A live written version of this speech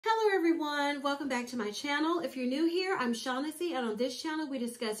Hello everyone, welcome back to my channel. If you're new here, I'm Shaughnessy, and on this channel we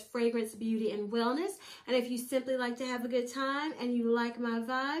discuss fragrance, beauty, and wellness. And if you simply like to have a good time and you like my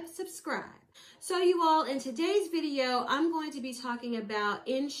vibe, subscribe. So you all, in today's video, I'm going to be talking about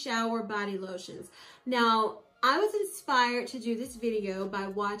in-shower body lotions. Now, I was inspired to do this video by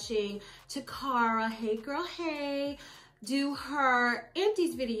watching Takara, hey girl, hey, do her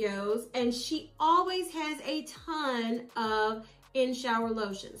empties videos, and she always has a ton of in-shower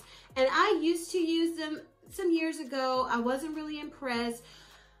lotions. And I used to use them some years ago. I wasn't really impressed.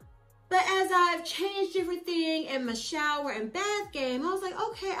 But as I've changed everything in my shower and bath game, I was like,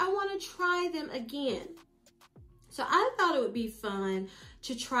 okay, I want to try them again. So I thought it would be fun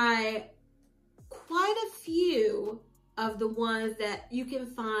to try quite a few of the ones that you can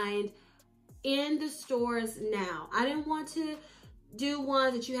find in the stores now. I didn't want to do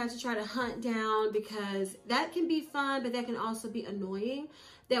ones that you have to try to hunt down, because that can be fun, but that can also be annoying,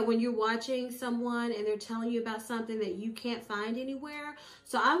 that when you're watching someone and they're telling you about something that you can't find anywhere.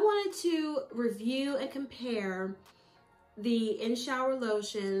 So I wanted to review and compare the in-shower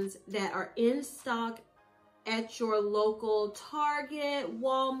lotions that are in stock at your local Target,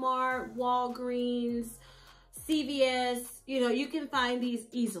 Walmart, Walgreens, CVS. You know, you can find these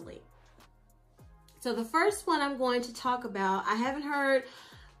easily. So the first one I'm going to talk about,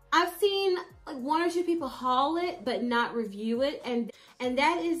 I've seen like one or two people haul it, but not review it. And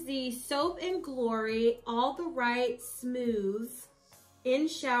that is the Soap & Glory All the Right Smooth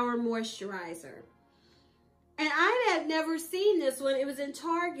In-Shower Moisturizer. And I had never seen this one. It was in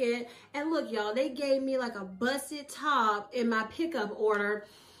Target. And look, y'all, they gave me like a busted top in my pickup order.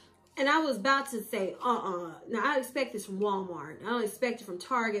 And I was about to say, Now, I expect this from Walmart. I don't expect it from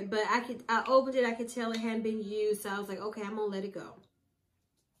Target, but I opened it, I could tell it hadn't been used. So I was like, okay, I'm gonna let it go.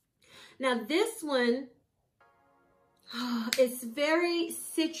 Now this one, it's very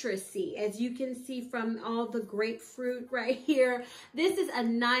citrusy, as you can see from all the grapefruit right here. This is a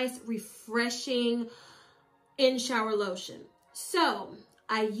nice, refreshing in-shower lotion. So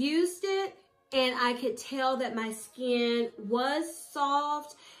I used it and I could tell that my skin was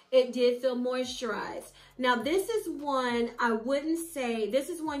soft. It did feel moisturized. Now this is one, I wouldn't say, this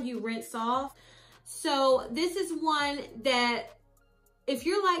is one you rinse off. So this is one that if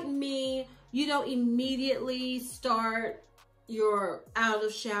you're like me, you don't immediately start your out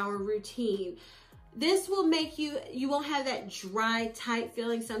of shower routine. This will make you won't have that dry, tight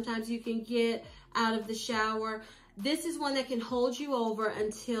feeling sometimes you can get out of the shower. This is one that can hold you over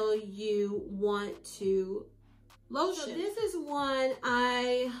until you want to lotion. So this is one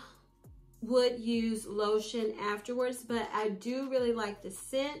I would use lotion afterwards, but I do really like the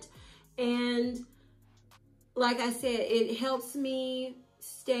scent. And like I said, it helps me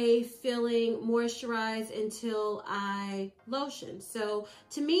stay feeling moisturized until I lotion. So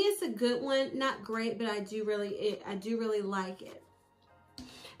to me, it's a good one. Not great, but I do really like it.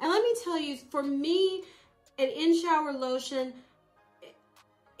 And let me tell you, for me, an in-shower lotion,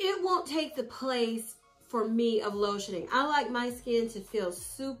 it won't take the place for me of lotioning. I like my skin to feel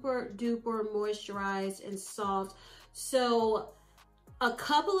super duper moisturized and soft. So a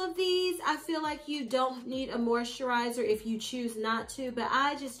couple of these, I feel like you don't need a moisturizer if you choose not to, but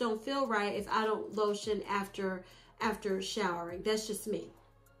I just don't feel right if I don't lotion after showering. That's just me.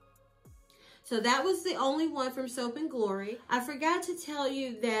 So that was the only one from Soap & Glory. I forgot to tell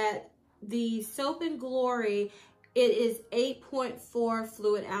you that the Soap & Glory, it is 8.4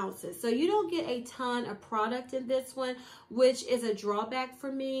 fluid ounces. So you don't get a ton of product in this one, which is a drawback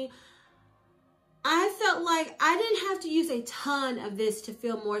for me. I felt like I didn't have to use a ton of this to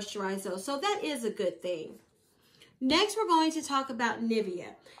feel moisturized though. So that is a good thing. Next, we're going to talk about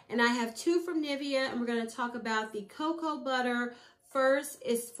Nivea. And I have two from Nivea, and we're going to talk about the Cocoa Butter. First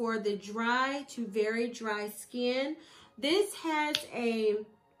is for the dry to very dry skin. This has a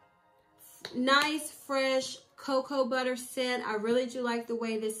nice, fresh cocoa butter scent. I really do like the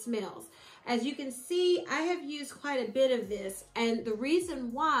way this smells. As you can see, I have used quite a bit of this, and the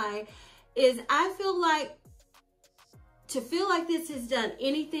reason why is I feel like to feel like this has done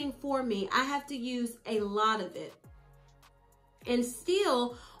anything for me, I have to use a lot of it. And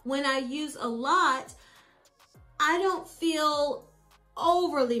still, when I use a lot, I don't feel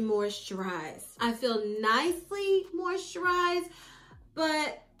overly moisturized. I feel nicely moisturized,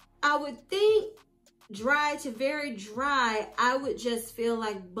 but I would think dry to very dry, I would just feel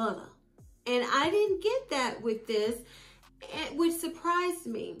like butter. And I didn't get that with this, which surprised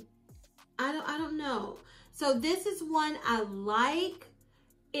me. I don't know. So this is one I like.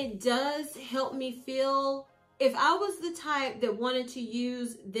 It does help me feel if I was the type that wanted to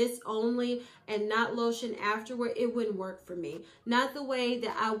use this only and not lotion afterward, it wouldn't work for me. Not the way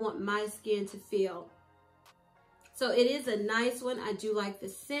that I want my skin to feel. So it is a nice one. I do like the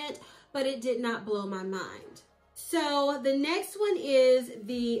scent, but it did not blow my mind. So the next one is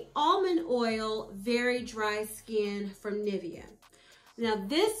the Almond Oil Very Dry Skin from Nivea. Now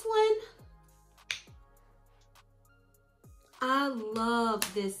this one, I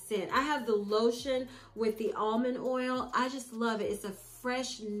love this scent. I have the lotion with the almond oil. I just love it. It's a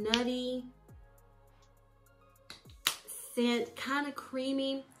fresh, nutty scent, kind of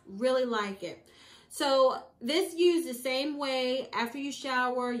creamy. Really like it. So this used the same way. After you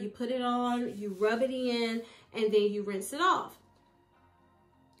shower, you put it on, you rub it in, and then you rinse it off.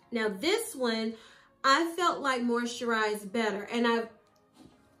 Now this one, I felt like moisturized better.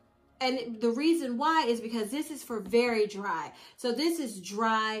 And the reason why is because this is for very dry. So this is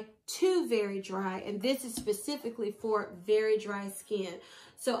dry to very dry, and this is specifically for very dry skin.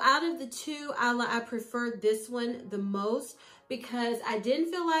 So out of the two, I preferred this one the most because I still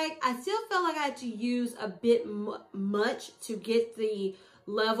felt like I had to use a bit much to get the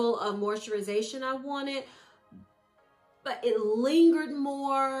level of moisturization I wanted, but it lingered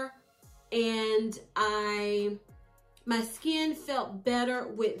more, and my skin felt better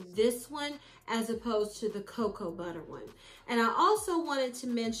with this one as opposed to the cocoa butter one. And I also wanted to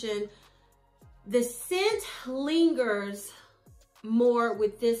mention the scent lingers more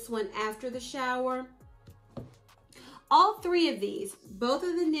with this one after the shower. All three of these, both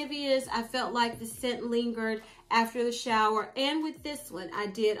of the Niveas, I felt like the scent lingered after the shower, and with this one I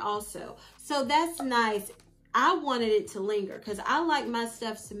did also. So that's nice. I wanted it to linger because I like my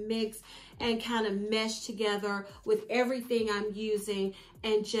stuff to mix and kind of mesh together with everything I'm using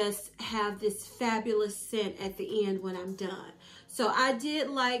and just have this fabulous scent at the end when I'm done. So I did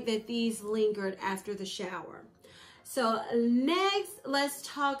like that these lingered after the shower. So next, let's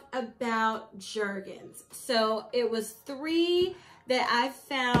talk about Jergens. So it was 3 that I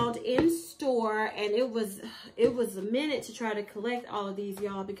found in store, and it was a minute to try to collect all of these,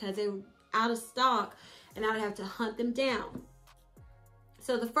 y'all, because they were out of stock and I would have to hunt them down.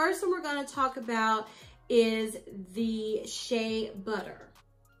 So the first one we're going to talk about is the Shea Butter.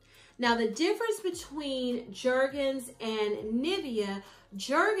 Now the difference between Jergens and Nivea,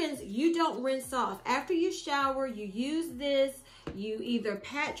 Jergens, you don't rinse off. After you shower, you use this, you either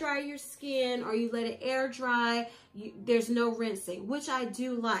pat dry your skin or you let it air dry. There's no rinsing, which I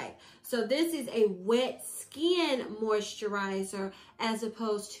do like. So this is a wet skin moisturizer as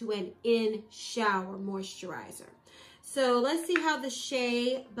opposed to an in-shower moisturizer. So let's see how the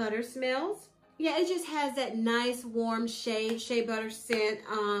Shea Butter smells. Yeah, it just has that nice warm shea butter scent.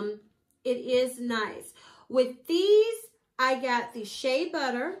 It is nice. With these, I got the Shea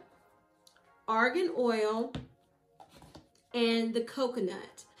Butter, Argan Oil, and the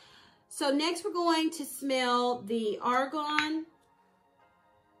coconut. So next we're going to smell the argan.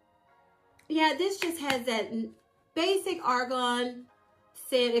 Yeah, this just has that basic argan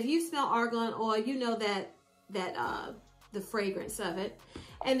scent. If you smell argan oil, you know that the fragrance of it.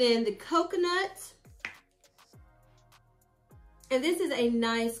 And then the coconut. And this is a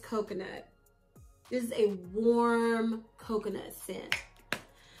nice coconut. This is a warm coconut scent.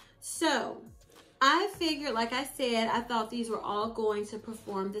 So I figured, like I said, I thought these were all going to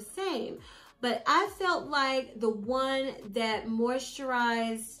perform the same. But I felt like the one that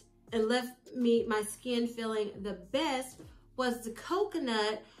moisturized and left my skin feeling the best was the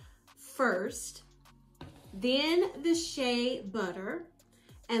coconut first, then the Shea Butter,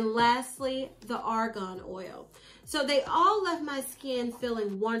 and lastly, the argan oil. So they all left my skin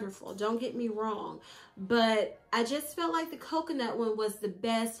feeling wonderful, don't get me wrong, but I just felt like the coconut one was the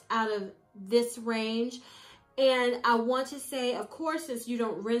best out of this range. And I want to say, of course, since you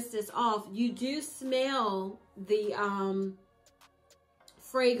don't rinse this off, you do smell the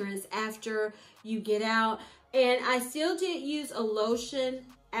fragrance after you get out. And I still did use a lotion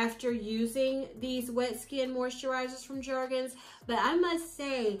after using these wet skin moisturizers from Jergens, but I must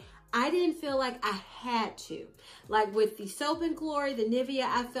say, I didn't feel like I had to. Like with the Soap and Glory, the Nivea,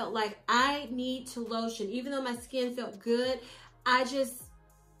 I felt like I need to lotion. Even though my skin felt good, I just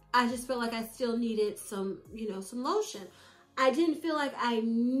felt like I still needed some, some lotion. I didn't feel like I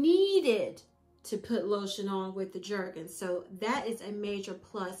needed to put lotion on with the Jergens. So that is a major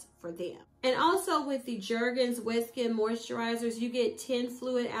plus for them. And also with the Jergens wet skin moisturizers, you get 10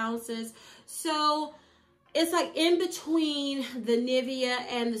 fluid ounces. So it's like in between the Nivea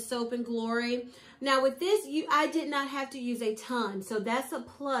and the Soap and Glory. Now with this, I did not have to use a ton. So that's a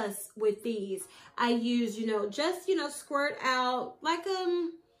plus with these. I use, just, squirt out like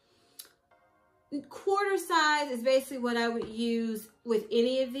quarter size is basically what I would use with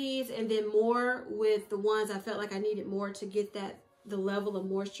any of these, and then more with the ones I felt like I needed more to get the level of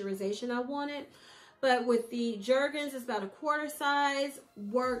moisturization I wanted. But with the Jergens, it's about a quarter size,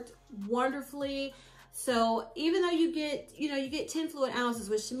 worked wonderfully. So even though you get 10 fluid ounces,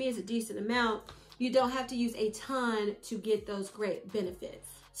 which to me is a decent amount, you don't have to use a ton to get those great benefits.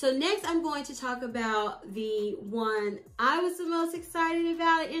 So next I'm going to talk about the one I was the most excited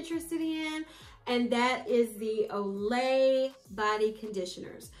about and interested in, and that is the Olay body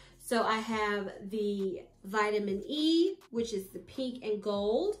conditioners. So I have the vitamin E, which is the pink and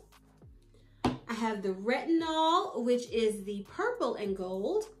gold. I have the retinol, which is the purple and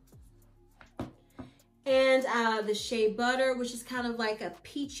gold. And the shea butter, which is kind of like a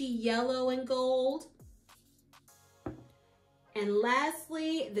peachy yellow and gold. And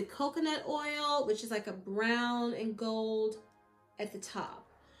lastly, the coconut oil, which is like a brown and gold at the top.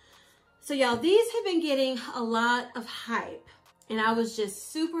 So y'all, these have been getting a lot of hype, and I was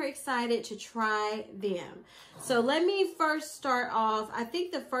just super excited to try them. So let me first start off. I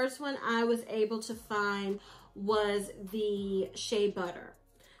think the first one I was able to find was the shea butter.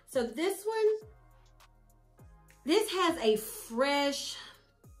 So this has a fresh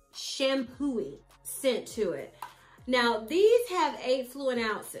shampooy scent to it. Now these have 8 fluid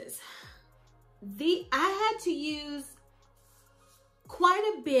ounces. I had to use quite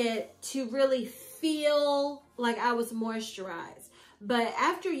a bit to really feel like I was moisturized. But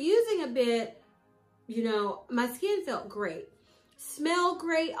after using a bit, you know, my skin felt great. Smelled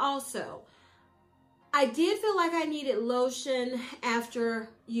great also. I did feel like I needed lotion after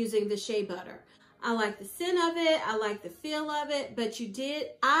using the shea butter. I like the scent of it. I like the feel of it. But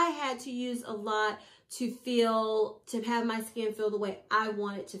I had to use a lot to have my skin feel the way I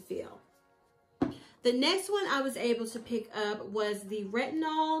want it to feel. The next one I was able to pick up was the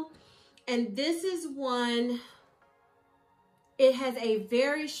retinol. And this is one, it has a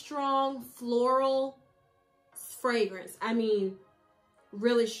very strong floral fragrance. I mean,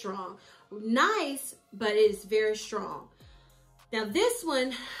 really strong. Nice, but it is very strong. Now this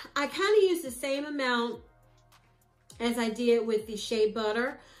one, I kind of used the same amount as I did with the shea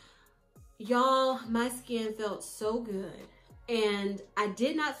butter. Y'all, my skin felt so good. And I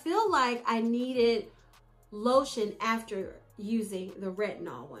did not feel like I needed lotion after using the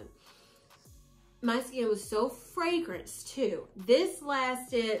retinol one. My skin was so fragrant too. This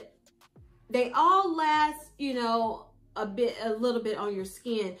lasted, they all last, you know, a little bit on your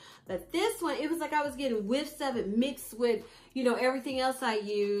skin. But this one, it was like I was getting whiffs of it mixed with, you know, everything else I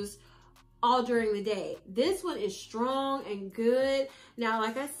use all during the day. This one is strong and good. Now,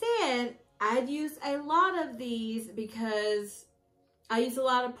 like I said, I'd use a lot of these because I use a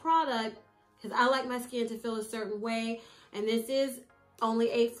lot of product because I like my skin to feel a certain way. And this is only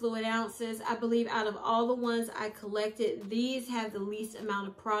 8 fluid ounces. I believe out of all the ones I collected, these have the least amount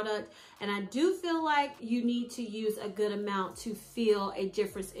of product. And I do feel like you need to use a good amount to feel a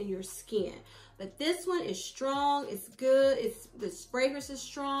difference in your skin. But this one is strong, it's good, the fragrance is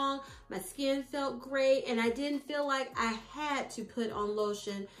strong, my skin felt great, and I didn't feel like I had to put on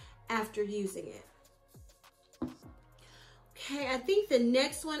lotion after using it. Okay, I think the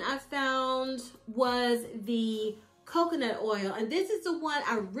next one I found was the coconut oil. And this is the one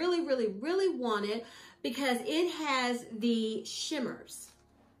I really, really, really wanted because it has the shimmers.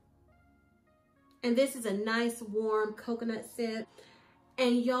 And this is a nice warm coconut scent.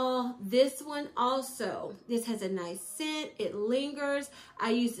 And y'all, this one also, this has a nice scent. It lingers. I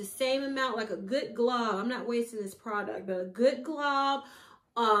use the same amount, like a good glob. I'm not wasting this product, but a good glob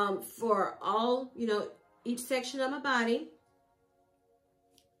for all, you know, each section of my body.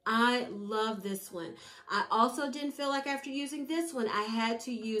 I love this one. I also didn't feel like after using this one, I had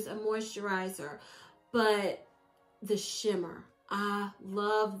to use a moisturizer, but the shimmer, I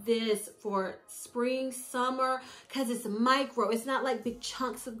love this for spring, summer, because it's micro. It's not like big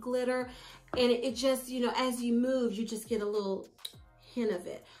chunks of glitter. And it just, you know, as you move, you just get a little hint of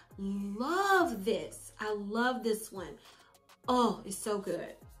it. Love this. I love this one. Oh, it's so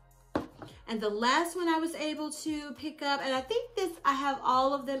good. And the last one I was able to pick up, and I think this, I have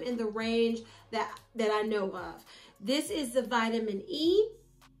all of them in the range that I know of. This is the vitamin E.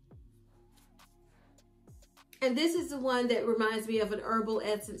 And this is the one that reminds me of an herbal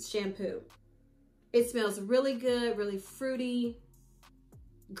essence shampoo. It smells really good, really fruity,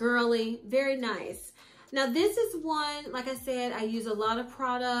 girly, very nice. Now this is one, like I said, I use a lot of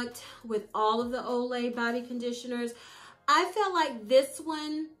product with all of the Olay body conditioners. I felt like this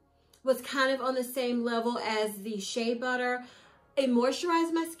one was kind of on the same level as the shea butter. It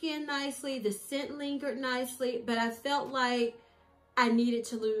moisturized my skin nicely. The scent lingered nicely, but I felt like I needed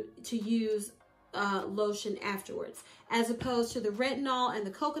to use lotion afterwards. As opposed to the retinol and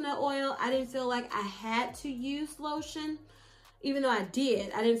the coconut oil, I didn't feel like I had to use lotion. Even though I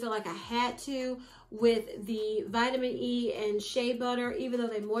did, I didn't feel like I had to. With the vitamin E and shea butter, even though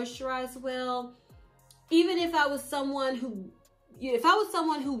they moisturize well, even if I was someone who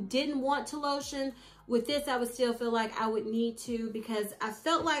didn't want to lotion, with this I would still feel like I would need to, because I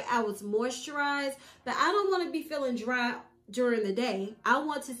felt like I was moisturized, but I don't want to be feeling dry during the day. I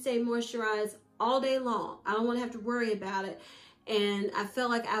want to stay moisturized all day long. I don't want to have to worry about it. And I felt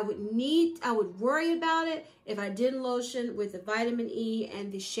like I would worry about it if I didn't lotion with the vitamin E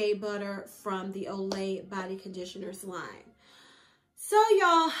and the shea butter from the Olay body conditioners line. So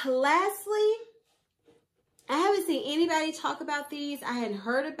y'all, lastly, I haven't seen anybody talk about these. I hadn't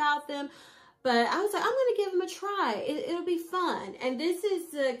heard about them, but I was like, I'm going to give them a try. It'll be fun. And this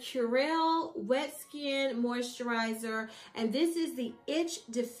is the Curel Wet Skin Moisturizer, and this is the Itch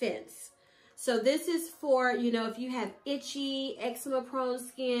Defense. So this is for, you know, if you have itchy, eczema-prone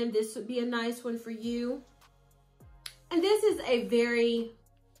skin, this would be a nice one for you. And this is a very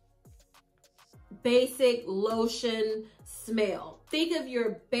basic lotion smell. Think of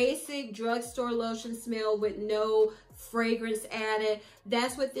your basic drugstore lotion smell with no fragrance added.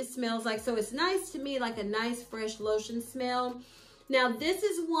 That's what this smells like. So it's nice to me, like a nice fresh lotion smell. Now this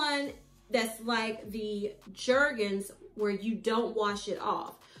is one that's like the Jergens, where you don't wash it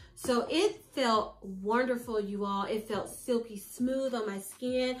off. So it felt wonderful, you all. It felt silky smooth on my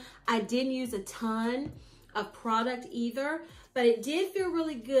skin. I didn't use a ton of product either, but it did feel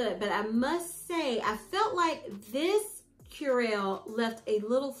really good. But I must say, I felt like this Curel left a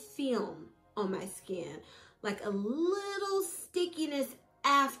little film on my skin, like a little stickiness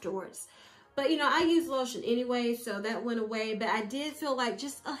afterwards. But you know, I use lotion anyway, so that went away. But I did feel like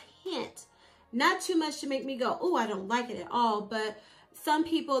just a hint, not too much to make me go, oh, I don't like it at all. But some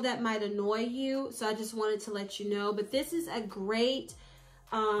people that might annoy you, so I just wanted to let you know. But this is a great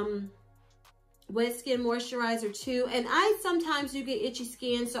wet skin moisturizer too. And I sometimes do get itchy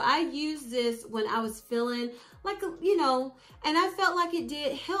skin, so I use this when I was feeling like, you know, and I felt like it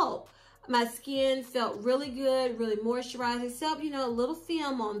did help. My skin felt really good, really moisturized, except, you know, a little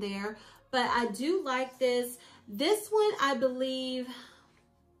film on there. But I do like this. This one, I believe,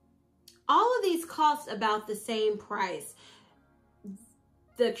 all of these cost about the same price.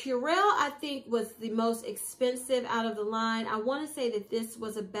 The Curel, I think, was the most expensive out of the line. I want to say that this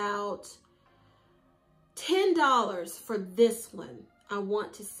was about $10 for this one, I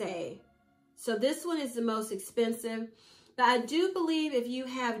want to say. So this one is the most expensive. But I do believe if you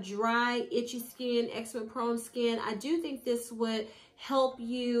have dry, itchy skin, eczema-prone skin, I do think this would help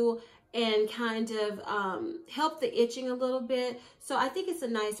you and kind of help the itching a little bit. So I think it's a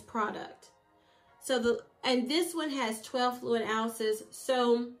nice product. And this one has 12 fluid ounces.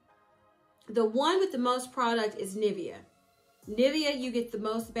 So the one with the most product is Nivea. Nivea, you get the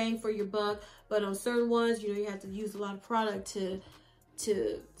most bang for your buck, but on certain ones, you know, you have to use a lot of product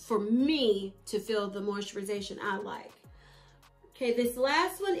for me to feel the moisturization I like. Okay, this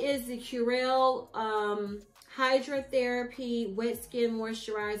last one is the Curel Hydrotherapy Wet Skin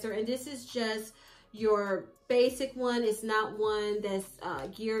Moisturizer, and this is just your basic one. It's not one that's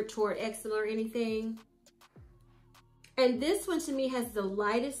geared toward eczema or anything. And this one to me has the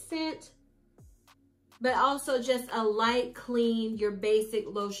lightest scent, but also just a light, clean, your basic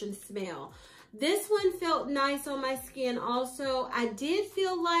lotion smell. This one felt nice on my skin also. I did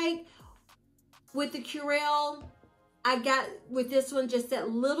feel like with the Curel, I got with this one just that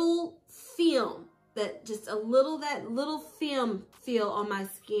little film, that little film feel on my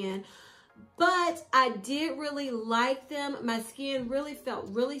skin. But I did really like them. My skin really felt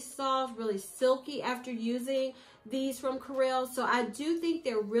really soft, really silky after using these from Curel. So I do think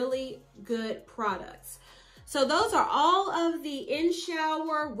they're really good products. So those are all of the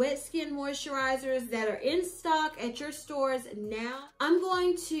in-shower wet skin moisturizers that are in stock at your stores now. I'm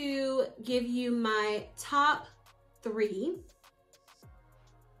going to give you my top 3.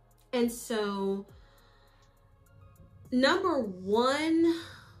 And so number 1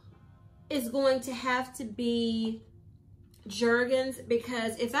 is going to have to be Jergens,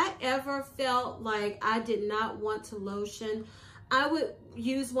 because if I ever felt like I did not want to lotion, I would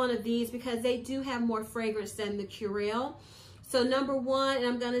use one of these because they do have more fragrance than the Curel. So number 1, and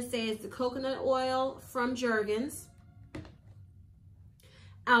I'm going to say, is the coconut oil from Jergens.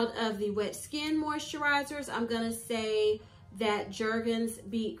 Out of the wet skin moisturizers, I'm going to say that Jergens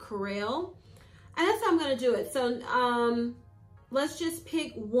beat Curel. And that's how I'm going to do it. So let's just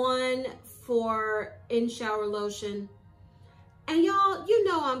pick one for in-shower lotion. And y'all, you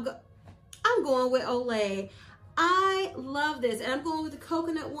know I'm going with Olay. I love this, and I'm going with the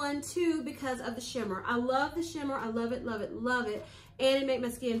coconut one too because of the shimmer. I love the shimmer. I love it, love it, love it. And it makes my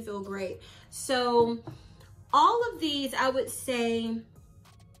skin feel great. So all of these, I would say,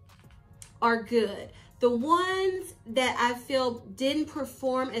 are good. The ones that I feel didn't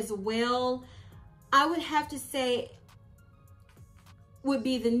perform as well, I would have to say would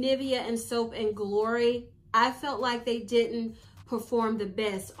be the Nivea and Soap and Glory. I felt like they didn't perform the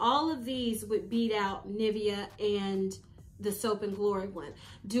best. All of these would beat out Nivea and the Soap and Glory one.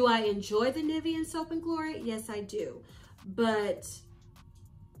 Do I enjoy the Nivea and Soap and Glory? Yes, I do. But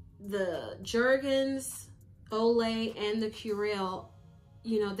the Jergens, Olay, and the Curel,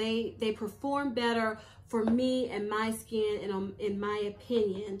 you know, they perform better for me and my skin, and in my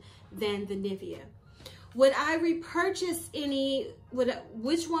opinion, than the Nivea. Would I repurchase any,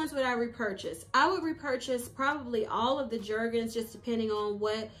 which ones would I repurchase? I would repurchase probably all of the Jergens, just depending on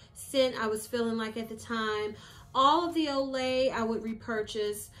what scent I was feeling like at the time. All of the Olay, I would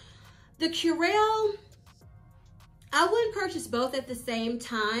repurchase. The Curel, I wouldn't purchase both at the same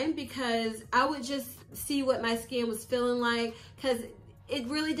time because I would just see what my skin was feeling like, because it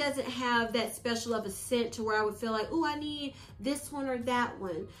really doesn't have that special of a scent to where I would feel like, oh, I need this one or that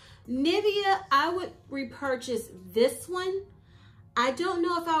one. Nivea, I would repurchase this one. I don't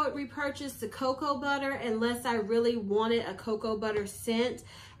know if I would repurchase the cocoa butter unless I really wanted a cocoa butter scent.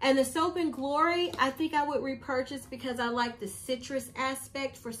 And the Soap and Glory, I think I would repurchase because I like the citrus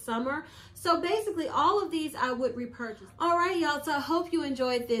aspect for summer. So basically all of these I would repurchase. All right, y'all, so I hope you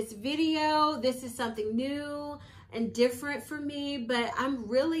enjoyed this video. This is something new and different for me, but I'm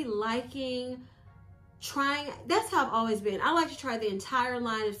really liking trying. That's how I've always been. I like to try the entire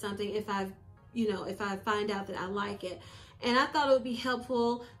line of something if I find out that I like it. And I thought it would be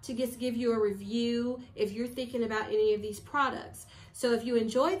helpful to just give you a review if you're thinking about any of these products. So if you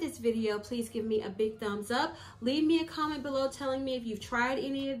enjoyed this video, please give me a big thumbs up. Leave me a comment below telling me if you've tried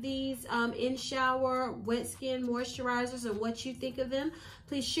any of these in shower wet skin moisturizers and what you think of them.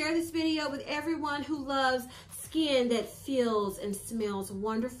 Please share this video with everyone who loves skin that feels and smells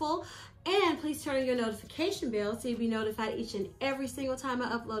wonderful. And please turn on your notification bell so you'll be notified each and every single time I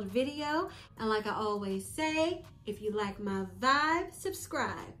upload a video. And like I always say, if you like my vibe,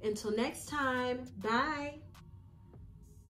 subscribe. Until next time, bye.